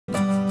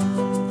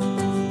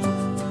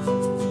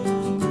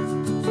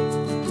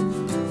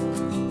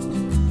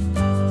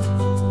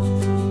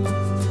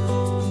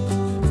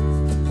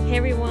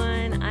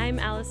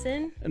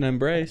And I'm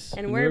Bryce.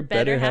 And we're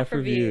Better Half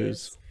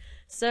Reviews.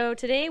 So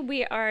today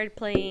we are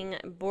playing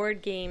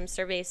Board Game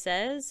Survey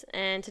Says,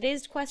 and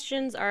today's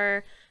questions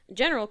are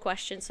general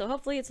questions, so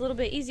hopefully it's a little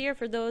bit easier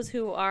for those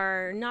who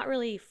are not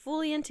really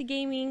fully into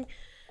gaming,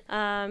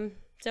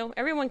 so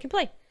everyone can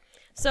play.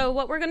 So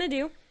what we're going to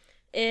do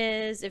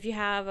is, if you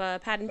have a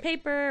pad and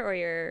paper or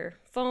your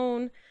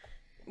phone,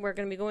 we're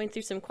going to be going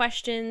through some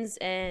questions,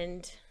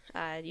 and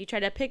you try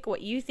to pick what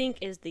you think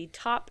is the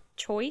top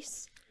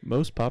choice.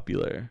 Most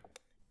popular.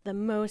 The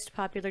most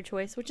popular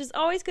choice, which is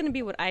always going to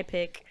be what I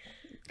pick.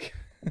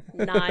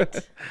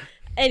 Not.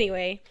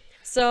 Anyway,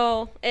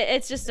 so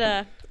it's just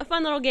a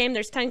fun little game.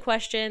 There's 10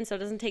 questions, so it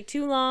doesn't take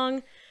too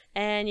long.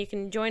 And you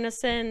can join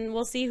us and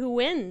we'll see who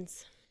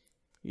wins.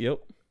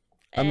 Yep.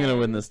 I'm going to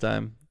win this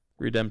time.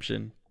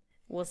 Redemption.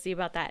 We'll see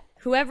about that.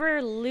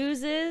 Whoever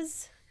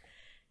loses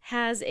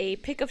has a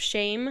pick of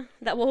shame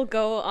that will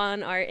go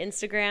on our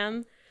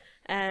Instagram.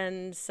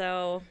 And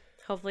so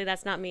hopefully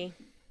that's not me.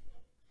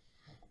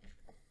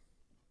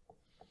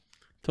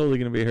 Totally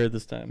going to be her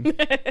this time.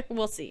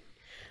 We'll see.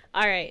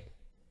 All right.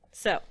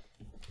 So,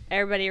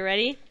 everybody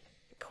ready?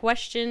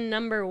 Question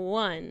number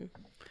 1.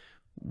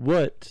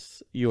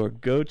 What's your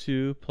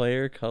go-to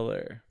player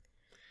color?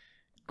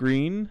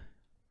 Green,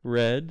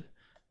 red,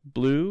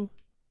 blue,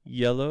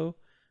 yellow,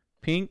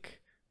 pink,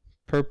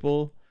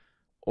 purple,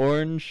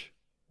 orange,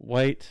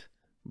 white,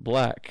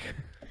 black.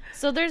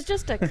 So there's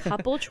just a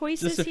couple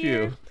choices Just a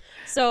here. few.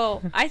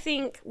 So I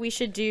think we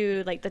should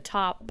do like the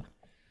top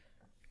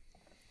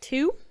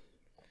 2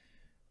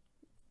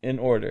 In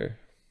order.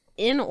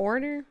 in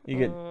order. You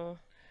get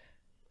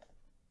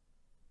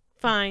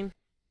Fine.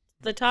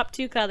 The top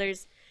 2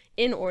 colors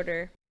in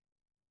order.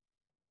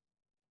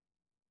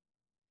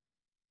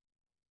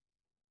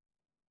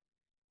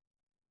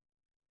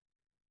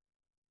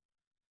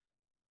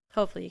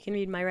 Hopefully you can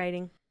read my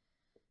writing.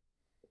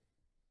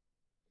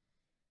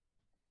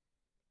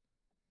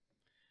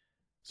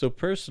 So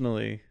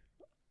personally,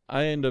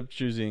 I end up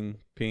choosing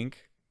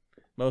pink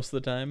most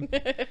of the time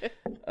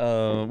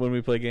when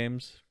we play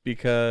games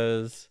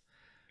because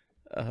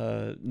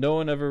no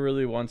one ever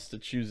really wants to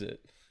choose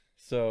it.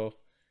 So,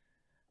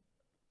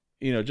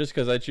 just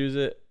because I choose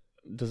it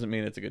doesn't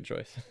mean it's a good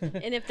choice.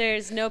 And if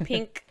there's no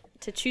pink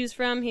to choose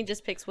from, he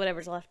just picks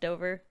whatever's left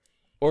over.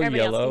 Or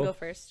Everybody else yellow. can go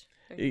first.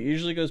 It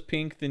usually goes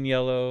pink, then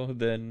yellow,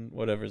 then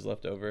whatever's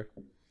left over.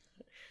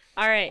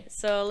 All right,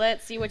 so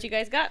let's see what you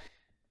guys got.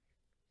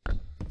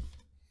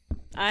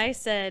 I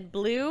said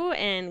blue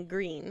and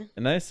green.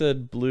 And I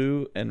said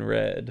blue and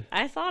red.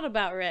 I thought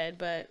about red,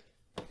 but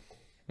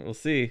We'll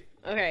see.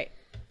 okay,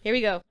 here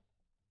we go.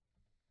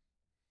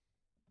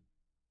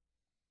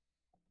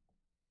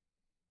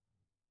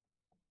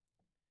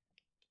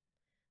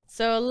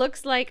 So it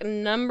looks like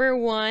number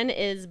 1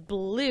 is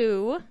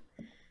blue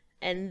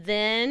and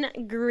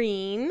then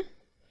green.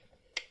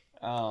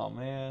 Oh,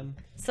 man.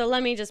 So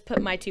let me just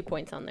put my 2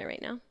 points on there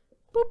right now.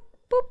 Boop,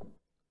 boop.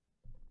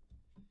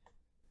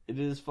 It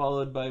is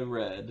followed by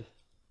red.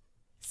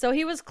 So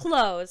he was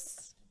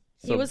close.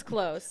 He So- was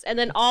close. And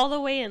then all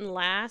the way in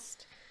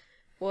last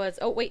was,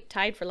 oh wait,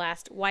 tied for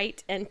last,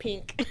 white and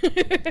pink.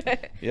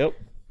 Yep.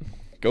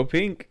 Go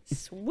pink.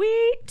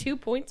 Sweet. 2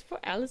 points for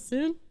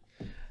Allison.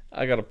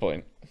 I got a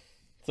point.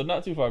 So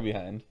not too far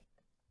behind.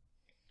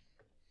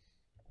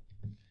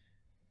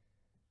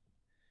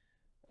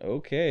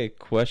 Okay,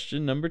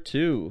 question number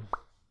 2.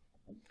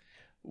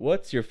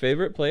 What's your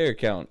favorite player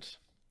count?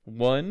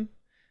 1,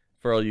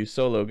 for all you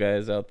solo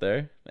guys out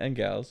there and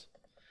gals.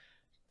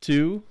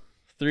 2,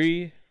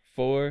 3,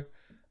 4,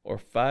 or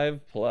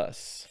 5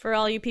 plus. For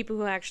all you people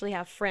who actually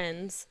have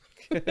friends.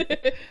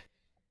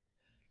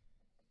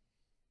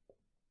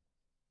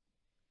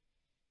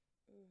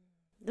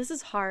 This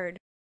is hard.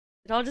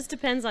 It all just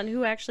depends on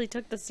who actually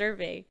took the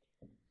survey.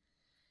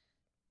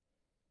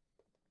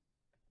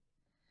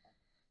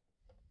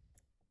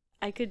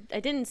 I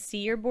didn't see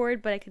your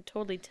board, but I could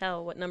totally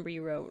tell what number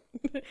you wrote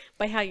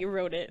by how you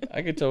wrote it.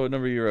 I could tell what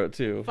number you wrote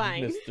too.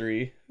 Fine. It's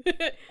 3.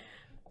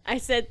 I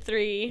said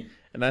 3.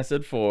 And I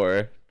said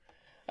 4.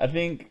 I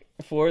think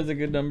 4 is a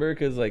good number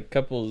because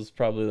couples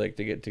probably like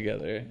to get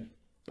together.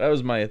 That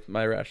was my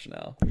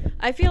rationale.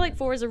 I feel like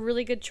 4 is a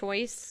really good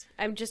choice.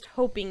 I'm just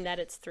hoping that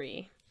it's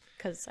 3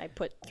 because I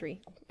put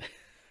 3.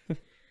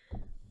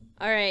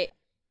 All right.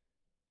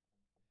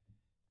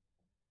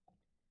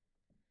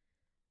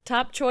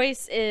 Top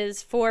choice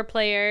is 4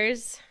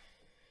 players,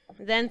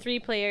 then 3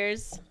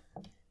 players.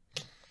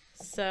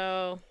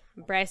 So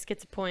Bryce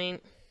gets a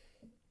point.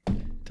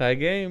 Tie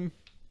game.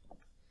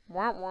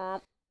 Womp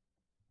womp.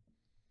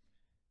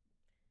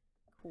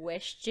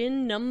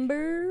 Question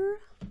number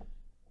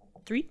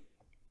 3.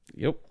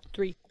 Yep.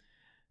 3.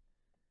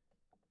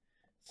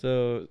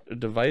 So,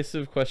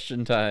 divisive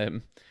question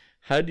time.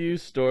 How do you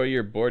store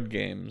your board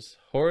games?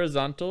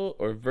 Horizontal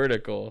or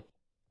vertical?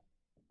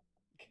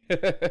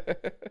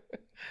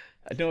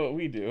 I know what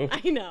we do.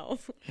 I know.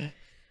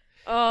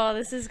 Oh,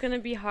 this is gonna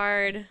be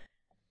hard.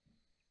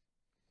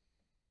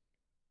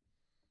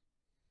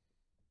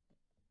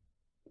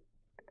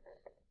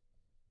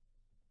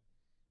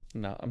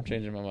 No, I'm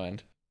changing my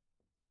mind.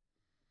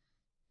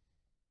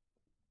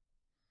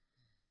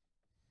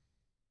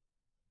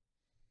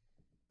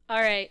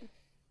 All right.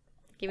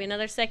 Give me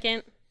another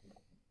second.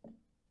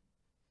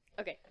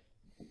 Okay.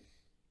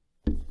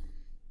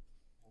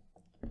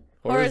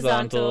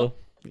 Horizontal.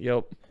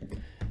 Yep.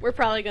 We're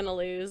probably gonna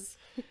lose.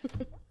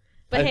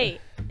 But hey,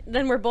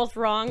 then we're both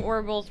wrong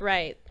or we're both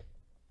right.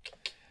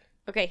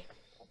 Okay.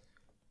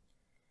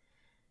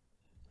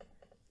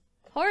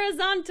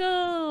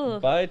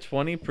 Horizontal. By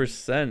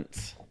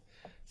 20%.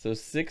 So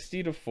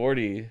 60 to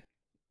 40.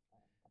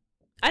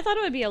 I thought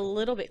it would be a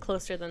little bit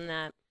closer than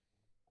that.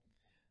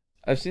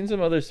 I've seen some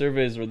other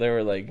surveys where they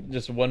were like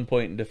just 1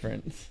 point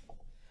difference.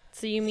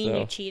 So you mean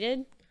you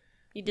cheated?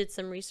 You did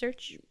some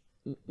research?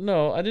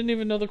 No, I didn't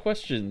even know the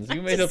questions.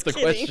 You made up the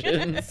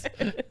questions.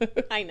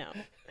 I know.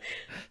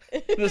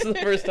 This is the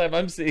first time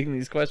I'm seeing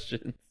these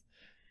questions.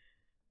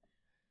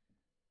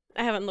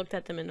 I haven't looked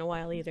at them in a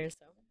while either,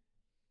 so.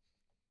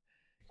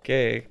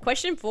 Okay.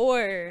 Question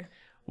 4.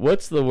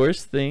 What's the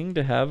worst thing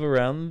to have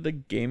around the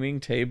gaming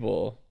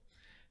table?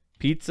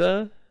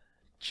 Pizza,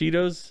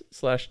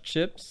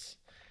 Cheetos/chips,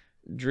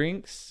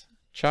 drinks,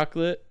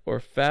 chocolate, or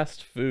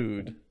fast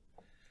food?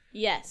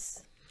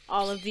 Yes.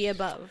 All of the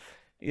above.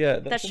 Yeah,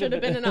 that should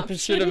have been an option.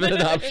 Should have been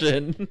an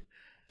option.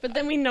 But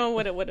then we know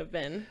what it would have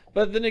been.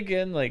 But then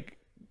again, like,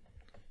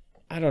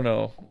 I don't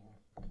know.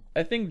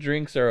 I think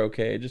drinks are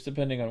okay, just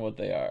depending on what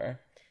they are.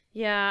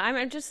 Yeah,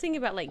 I'm just thinking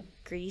about like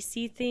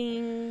greasy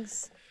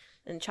things,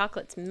 and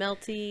chocolate's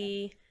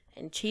melty,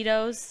 and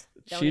Cheetos.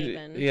 Don't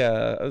even.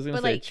 Yeah, I was gonna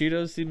say like,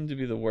 Cheetos seem to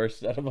be the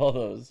worst out of all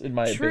those, in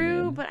my opinion.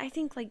 True, but I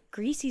think like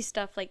greasy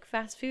stuff like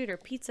fast food or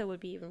pizza would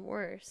be even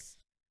worse.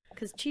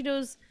 Because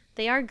Cheetos,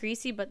 they are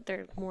greasy, but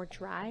they're more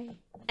dry.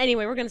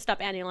 Anyway, we're gonna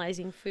stop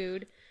analyzing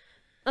food.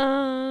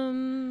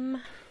 Oh,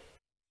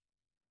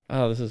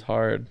 this is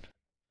hard.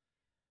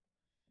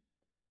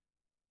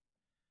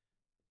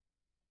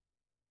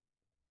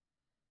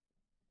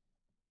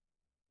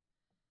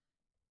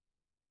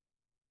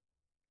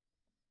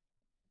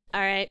 All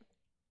right.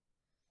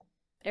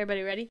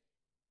 Everybody ready?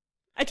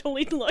 I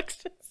totally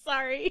looked.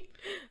 Sorry.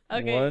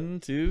 Okay. 1,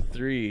 2,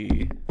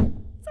 3.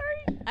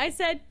 Sorry. I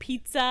said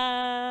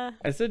pizza.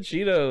 I said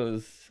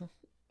Cheetos.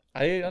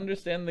 I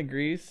understand the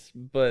grease,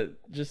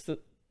 but just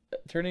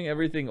turning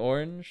everything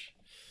orange,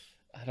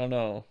 I don't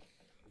know.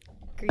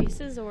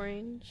 Grease is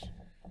orange.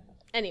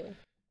 Anyway.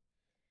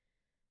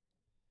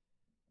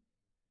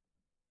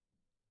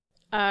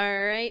 All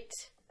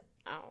right.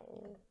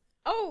 Oh.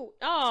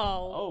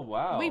 Oh,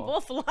 wow. We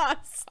both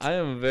lost. I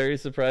am very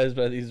surprised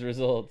by these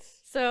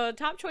results. So,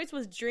 top choice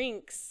was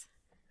drinks.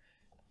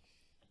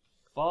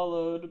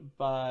 Followed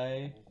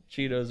by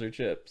Cheetos or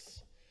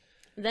chips.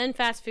 Then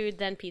fast food,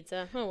 then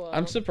pizza. Oh, well.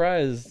 I'm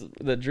surprised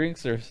that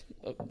drinks are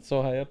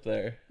so high up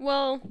there.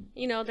 Well,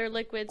 you know, they're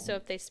liquid, so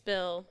if they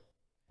spill,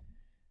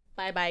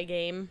 bye-bye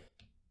game.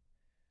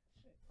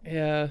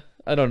 Yeah,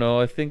 I don't know.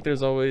 I think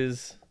there's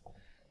always,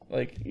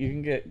 like, you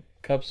can get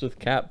cups with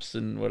caps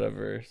and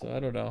whatever, so I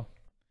don't know.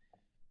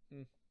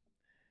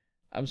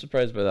 I'm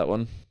surprised by that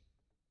one.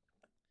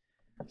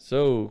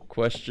 So,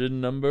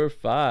 question number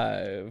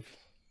 5.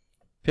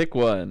 Pick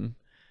one.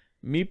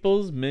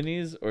 Meeples,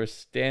 minis, or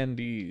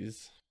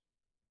standees?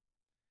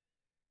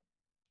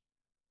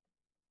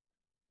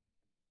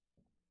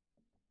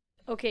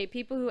 Okay,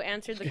 people who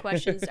answered the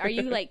questions, are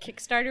you like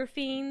Kickstarter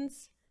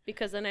fiends?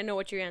 Because then I know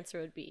what your answer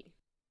would be.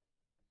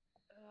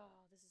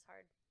 Oh, this is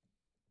hard.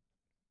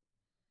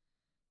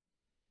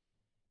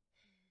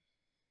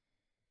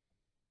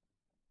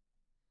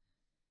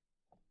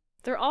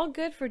 They're all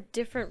good for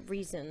different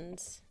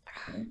reasons.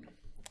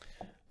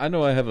 I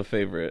know I have a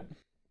favorite.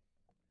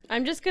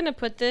 I'm just gonna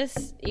put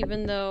this,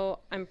 even though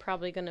I'm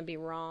probably gonna be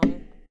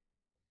wrong.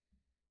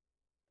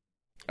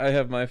 I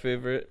have my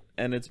favorite,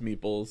 and it's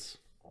Meeples.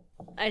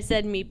 I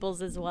said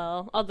Meeples as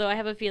well, although I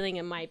have a feeling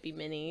it might be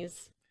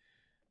minis.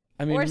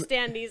 I mean, or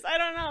standees, I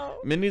don't know.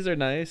 Minis are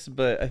nice,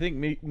 but I think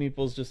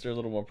Meeples just are a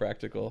little more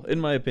practical, in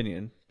my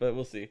opinion. But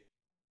we'll see.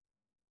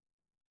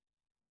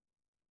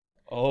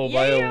 Oh,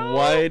 by a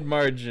wide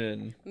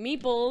margin.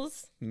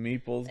 Meeples.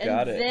 Meeples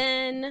got it.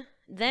 And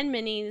then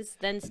minis,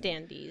 then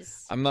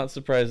standees. I'm not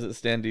surprised that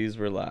standees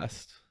were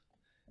last.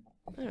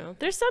 I don't know.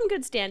 There's some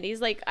good standees.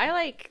 Like, I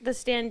like the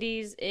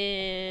standees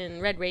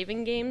in Red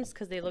Raven games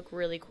because they look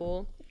really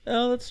cool.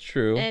 Oh, that's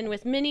true. And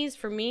with minis,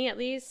 for me at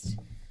least,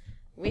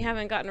 we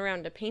haven't gotten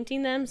around to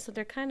painting them, so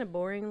they're kind of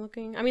boring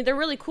looking. I mean, they're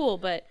really cool,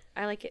 but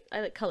I like it.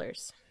 I like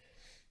colors.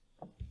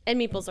 And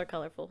meeples are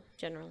colorful,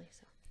 generally.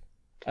 So.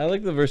 I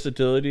like the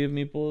versatility of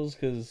Meeples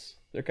because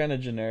they're kind of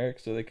generic,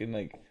 so they can,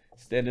 like,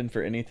 stand in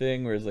for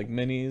anything, whereas, like,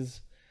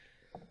 minis,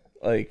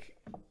 like,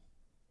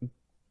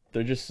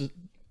 they're just...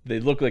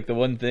 They look like the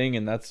one thing,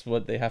 and that's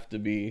what they have to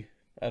be.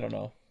 I don't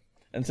know.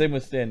 And same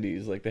with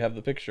standees. Like, they have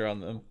the picture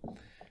on them.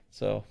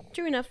 So.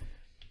 True enough.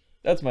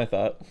 That's my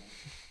thought.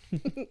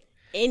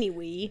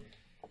 Anyway.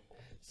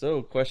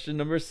 So, question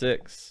number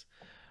 6.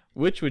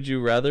 Which would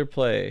you rather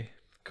play?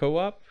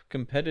 Co-op,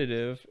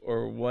 competitive,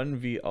 or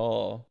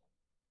 1v-all?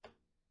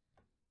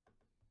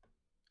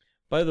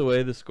 By the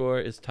way, the score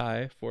is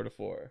tie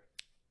 4-4.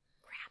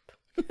 Crap.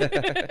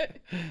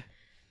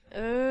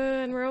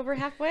 And we're over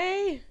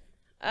halfway.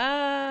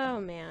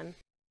 Oh man.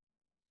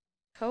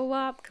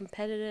 Co-op,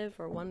 competitive,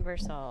 or one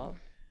versus all?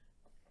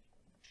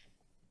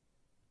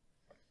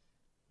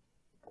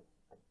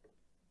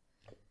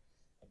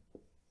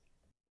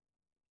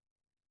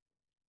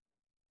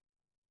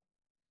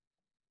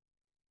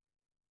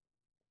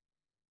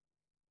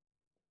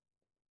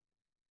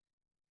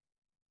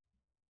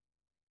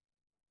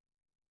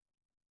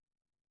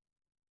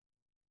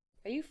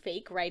 Are you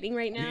fake writing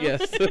right now?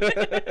 Yes. All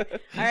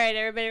right,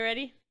 everybody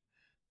ready?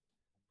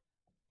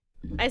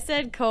 I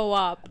said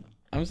co-op.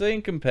 I'm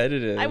saying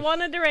competitive. I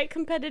wanted to write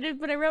competitive,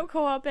 but I wrote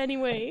co-op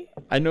anyway.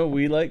 I know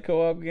we like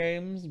co-op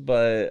games,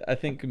 but I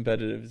think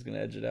competitive is gonna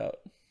edge it out.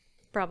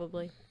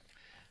 Probably.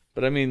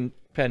 But I mean,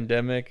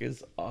 Pandemic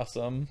is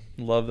awesome.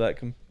 Love that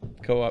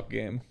co-op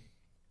game.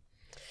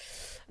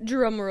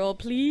 Drum roll,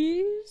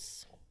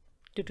 please.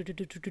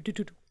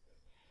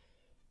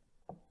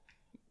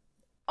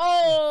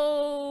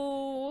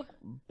 Oh!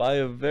 By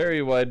a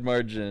very wide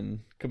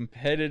margin,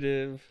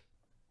 competitive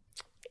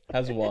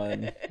has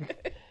won.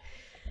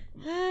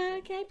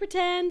 Can I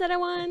pretend that I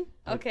won?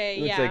 Okay,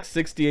 Looks yeah. like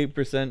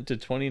 68% to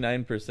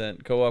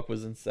 29%. Co-op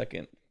was in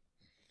second.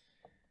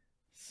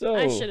 So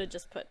I should have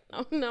just put.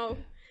 Oh no.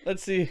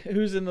 let's see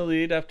who's in the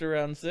lead after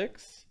round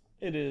 6.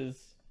 It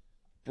is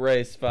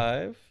Bryce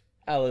 5,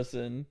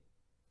 Allison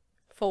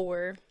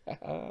 4.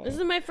 This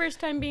is my first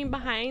time being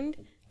behind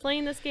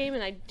playing this game,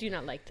 and I do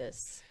not like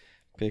this.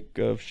 Pick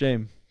of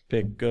shame.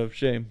 Pick of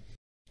shame.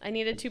 I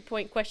need a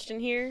 2-point question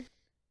here.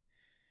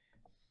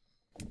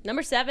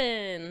 Number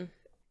 7.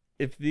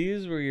 If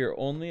these were your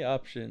only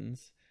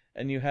options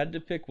and you had to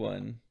pick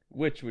one,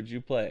 which would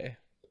you play?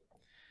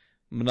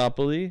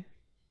 Monopoly,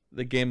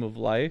 The Game of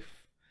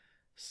Life,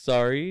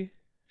 Sorry,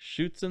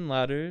 Chutes and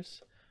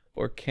Ladders,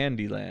 or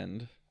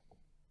Candyland?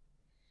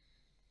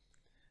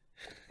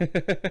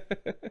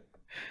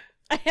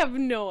 I have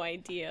no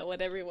idea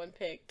what everyone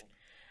picked.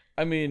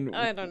 I mean,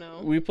 I don't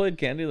know. We played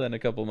Candyland a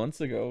couple months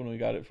ago when we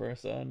got it for our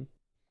son.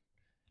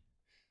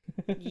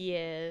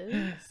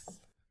 Yes.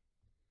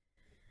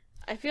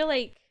 I feel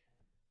like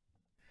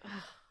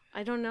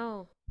I don't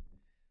know.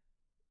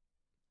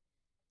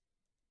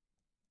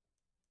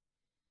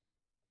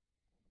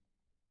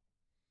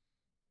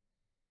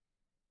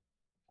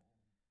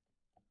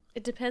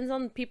 It depends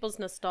on people's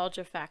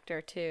nostalgia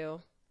factor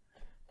too.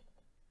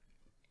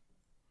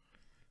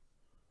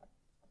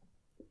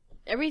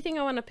 Everything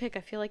I want to pick, I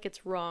feel like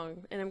it's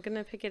wrong, and I'm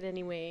gonna pick it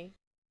anyway.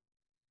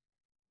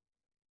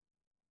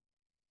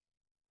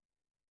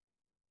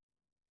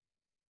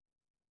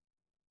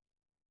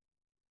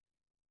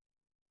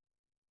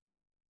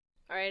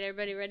 Alright,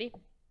 everybody ready?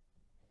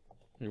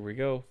 Here we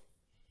go.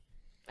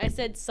 I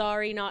said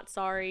sorry, not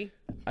sorry.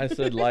 I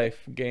said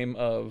life, game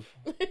of.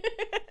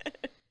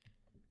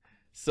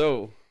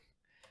 So,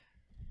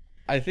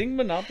 I think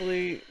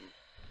Monopoly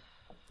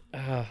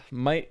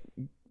might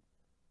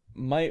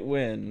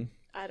win.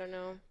 I don't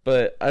know.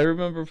 But I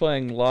remember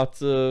playing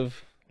lots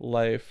of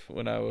Life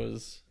when I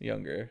was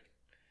younger.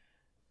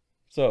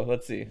 So,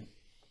 let's see.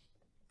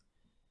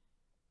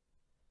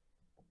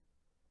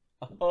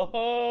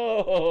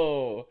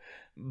 Oh,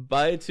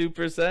 by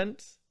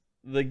 2%,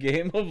 The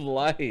Game of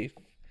Life,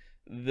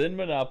 then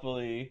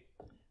Monopoly,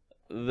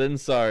 then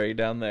Sorry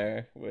down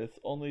there with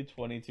only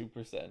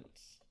 22%.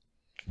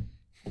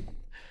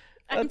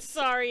 I'm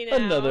sorry now.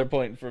 Another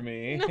point for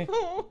me.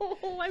 No,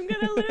 I'm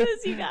gonna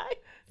lose, you guys.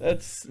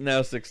 That's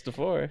now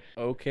 6-4.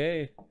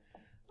 Okay.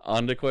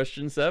 On to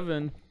question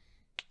 7.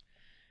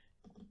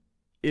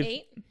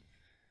 8?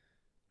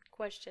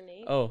 Question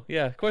 8? Oh,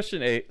 yeah,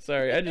 question 8.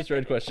 Sorry, I just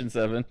read question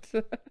 7.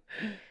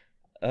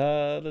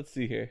 Let's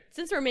see here.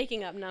 Since we're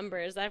making up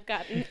numbers, I've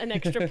got an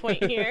extra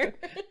point here.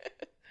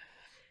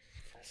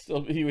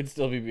 You would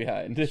still be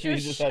behind if you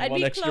just had I'd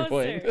one be extra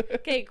point.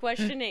 Okay,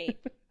 question 8.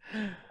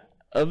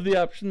 Of the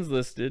options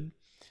listed,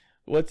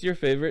 what's your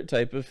favorite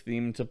type of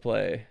theme to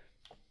play?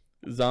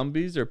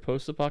 Zombies or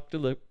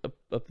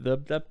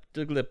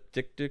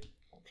post-apocalyptic?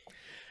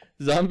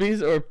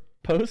 Zombies or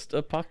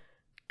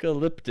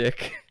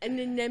post-apocalyptic?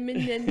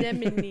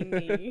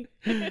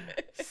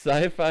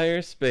 Sci-fi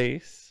or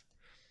space?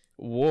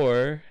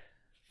 War?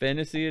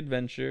 Fantasy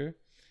adventure?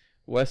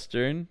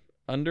 Western?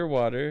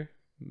 Underwater?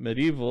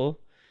 Medieval?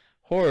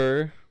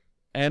 Horror?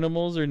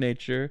 Animals or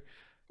nature?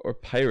 Or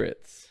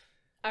pirates?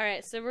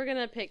 Alright, so we're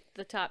gonna pick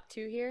the top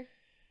 2 here.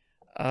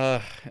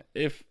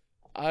 If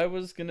I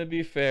was gonna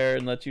be fair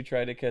and let you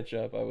try to catch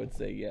up, I would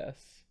say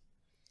yes.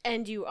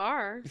 And you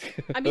are.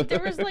 I mean,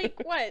 there was like,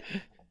 what,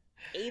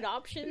 8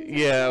 options?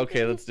 Yeah,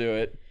 okay, let's do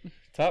it.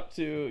 Top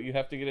 2, you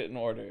have to get it in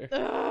order.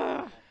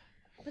 Ugh.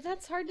 But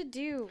that's hard to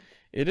do.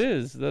 It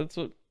is. That's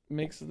what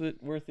makes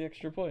it worth the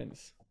extra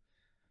points.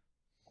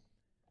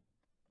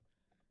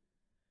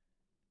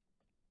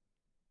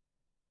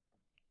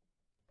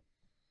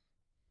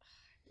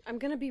 I'm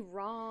gonna be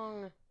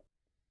wrong.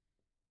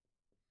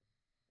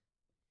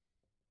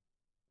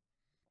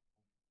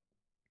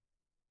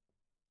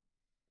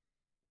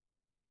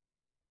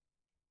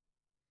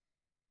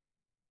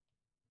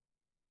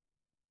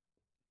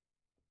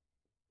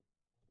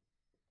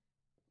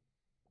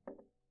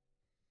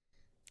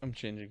 I'm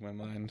changing my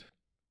mind.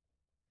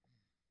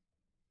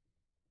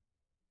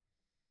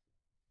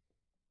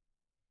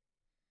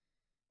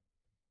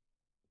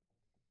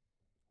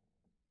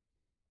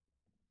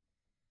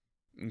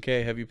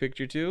 Okay, have you picked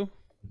your two?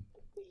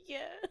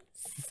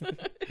 Yes.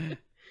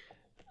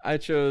 I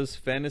chose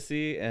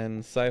fantasy and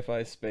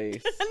sci-fi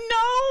space. No!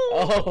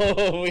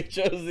 Oh, we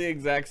chose the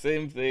exact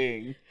same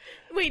thing.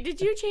 Wait,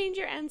 did you change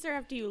your answer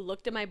after you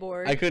looked at my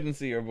board? I couldn't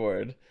see your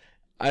board.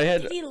 I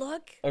had Did he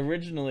look?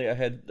 originally I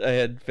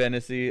had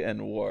fantasy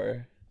and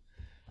war.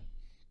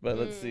 But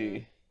let's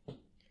see.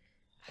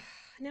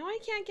 Now I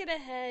can't get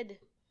ahead.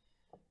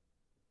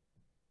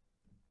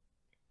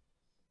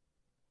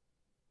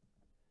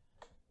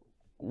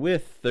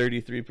 With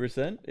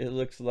 33%, it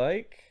looks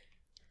like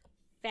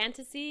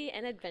Fantasy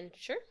and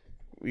adventure.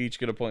 we each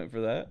get a point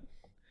for that.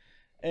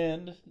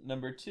 And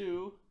number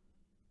 2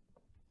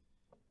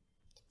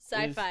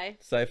 Sci-fi.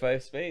 is sci-fi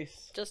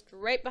space. Just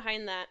right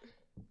behind that.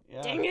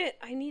 Yeah. Dang it!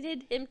 I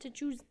needed him to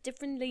choose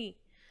differently.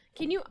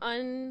 Can you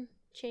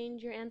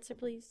unchange your answer,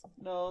 please?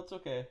 No, it's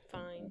okay.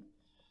 Fine.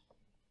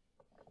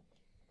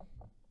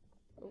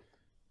 Oh.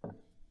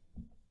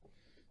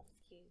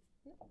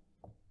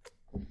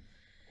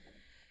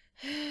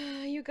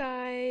 You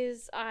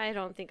guys, I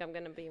don't think I'm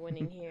gonna be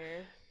winning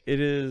here.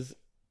 It is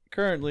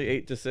currently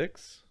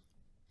 8-6.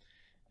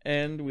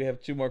 And we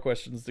have 2 more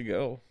questions to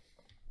go.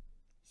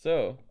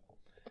 So,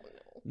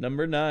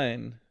 number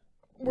 9.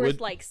 Worth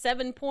like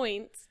 7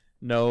 points.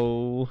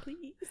 No.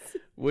 Please.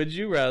 Would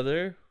you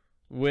rather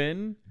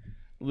win,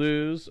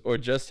 lose, or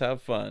just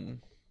have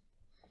fun?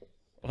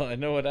 Well, I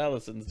know what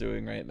Allison's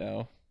doing right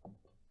now.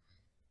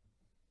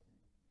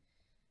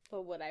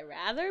 But would I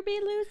rather be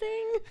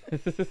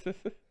losing?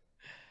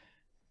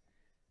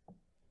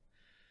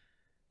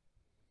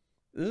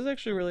 This is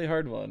actually a really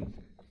hard one.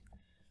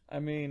 I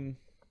mean,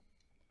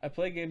 I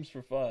play games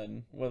for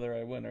fun, whether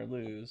I win or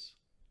lose.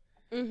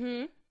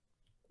 Mm-hmm.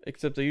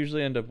 Except I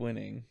usually end up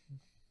winning.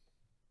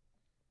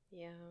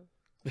 Yeah.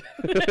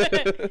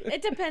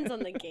 It depends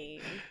on the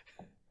game.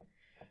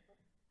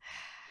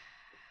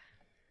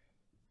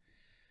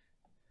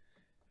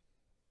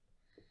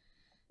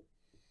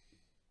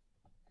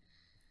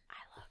 I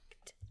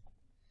looked.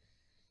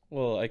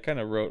 Well, I kind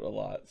of wrote a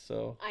lot,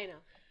 so I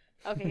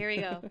know. Okay, here we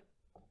go.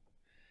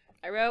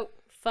 I wrote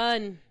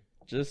fun.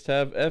 just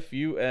have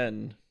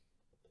FUN.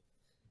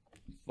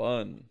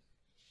 Fun.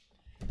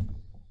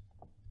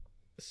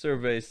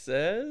 Survey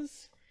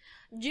says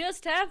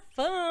Just have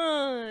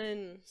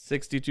fun.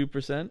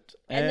 62%.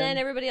 And then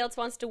everybody else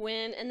wants to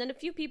win, and then a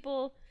few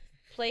people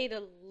play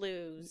to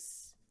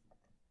lose.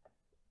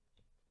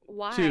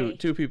 Why?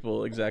 two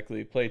people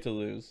exactly play to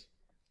lose.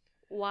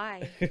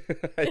 Why?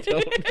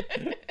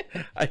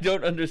 I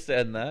don't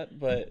understand that,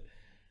 but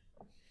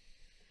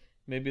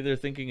maybe they're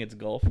thinking it's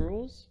golf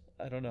rules?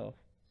 I don't know.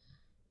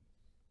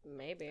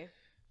 Maybe.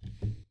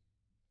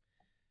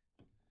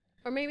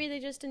 Or maybe they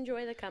just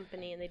enjoy the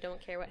company and they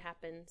don't care what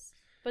happens.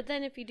 But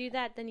then if you do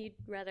that, then you'd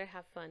rather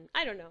have fun.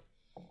 I don't know.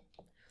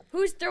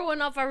 Who's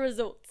throwing off our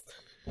results?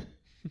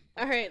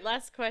 All right,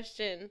 last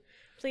question.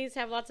 Please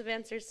have lots of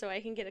answers so I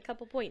can get a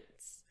couple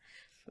points.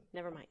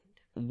 Never mind.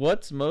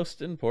 What's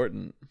most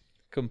important?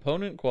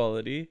 Component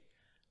quality,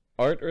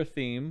 art or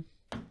theme,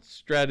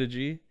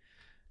 strategy,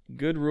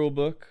 good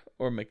rulebook,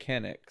 or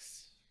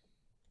mechanics?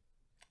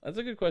 That's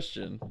a good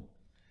question.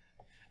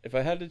 If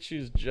I had to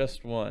choose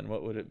just one,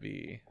 what would it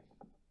be?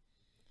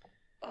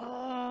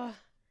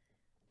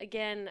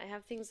 Again, I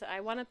have things that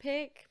I want to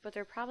pick, but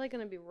they're probably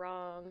going to be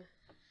wrong.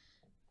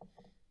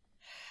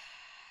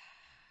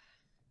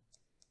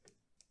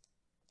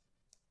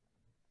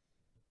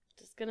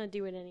 Just gonna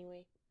do it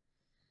anyway.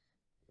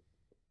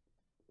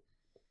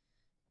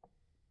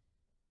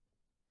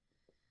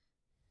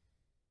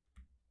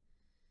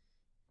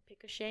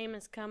 Pick a shame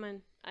is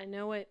coming. I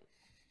know it.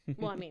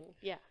 Well, I mean,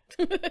 yeah.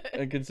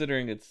 And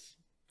considering it's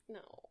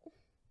No.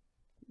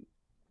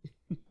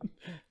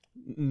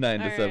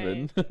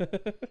 9-7.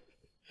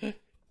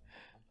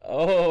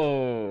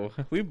 Oh,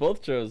 we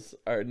both chose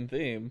art and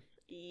theme.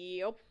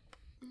 Yep.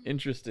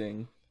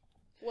 Interesting.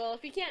 Well,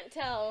 if you can't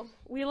tell,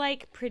 we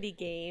like pretty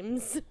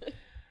games.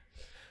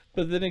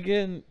 But then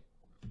again,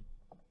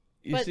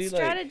 But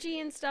strategy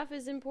and stuff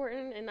is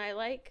important, and I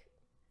like.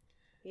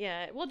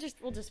 Yeah, we'll just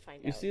find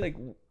out. You see, like,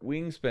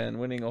 Wingspan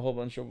winning a whole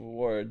bunch of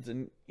awards,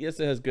 and yes,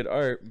 it has good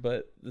art,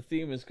 but the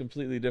theme is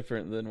completely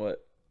different than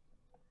what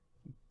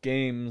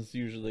games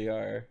usually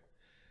are.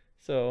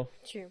 So,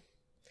 True.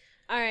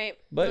 All right.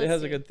 but it let's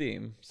has see. a good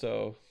theme,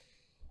 so.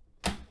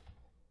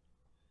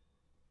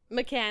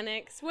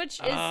 Mechanics,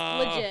 which is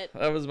legit.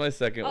 That was my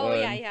second one. Oh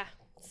yeah.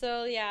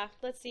 So yeah,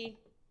 let's see.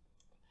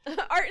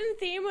 Art and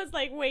theme was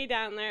like way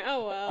down there.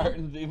 Oh well. Art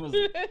and theme was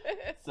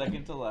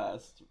second to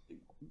last.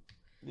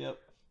 Yep.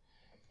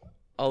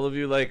 All of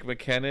you like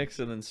mechanics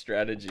and then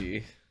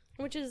strategy.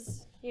 Which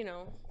is, you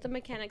know, the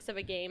mechanics of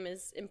a game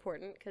is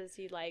important because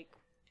you like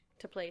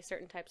to play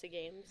certain types of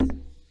games.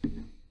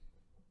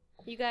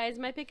 You guys,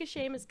 my pick of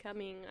shame is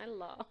coming. I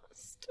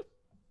lost.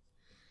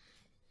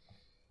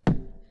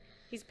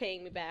 He's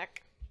paying me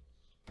back.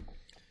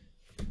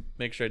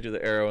 make sure I do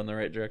the arrow in the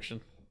right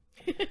direction.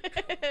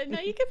 No,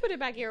 you can put it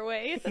back your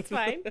way. That's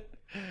fine.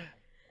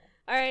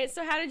 All right,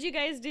 so how did you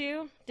guys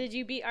do? Did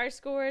you beat our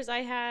scores?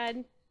 I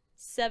had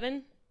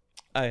 7.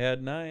 I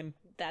had 9.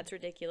 That's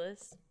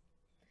ridiculous.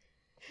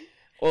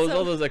 Well, there's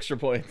all those extra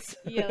points.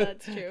 Yeah,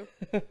 that's true.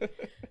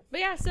 But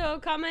yeah, so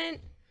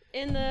comment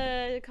in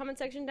the comment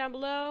section down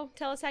below.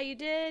 Tell us how you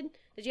did.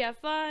 Did you have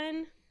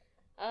fun?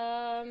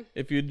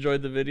 If you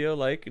enjoyed the video,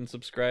 like and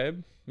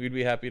subscribe. We'd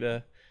be happy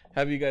to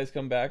have you guys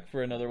come back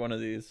for another one of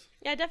these.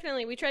 Yeah,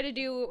 definitely. We try to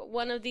do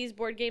one of these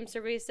board game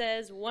survey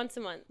says once a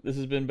month. This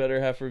has been Better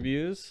Half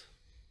Reviews.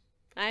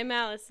 I'm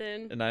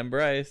Allison. And I'm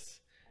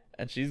Bryce.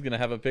 And she's going to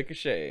have a pick of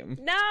shame.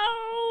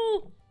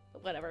 No!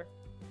 Whatever.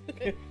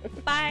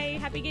 Bye.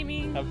 Happy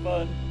gaming. Have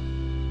fun.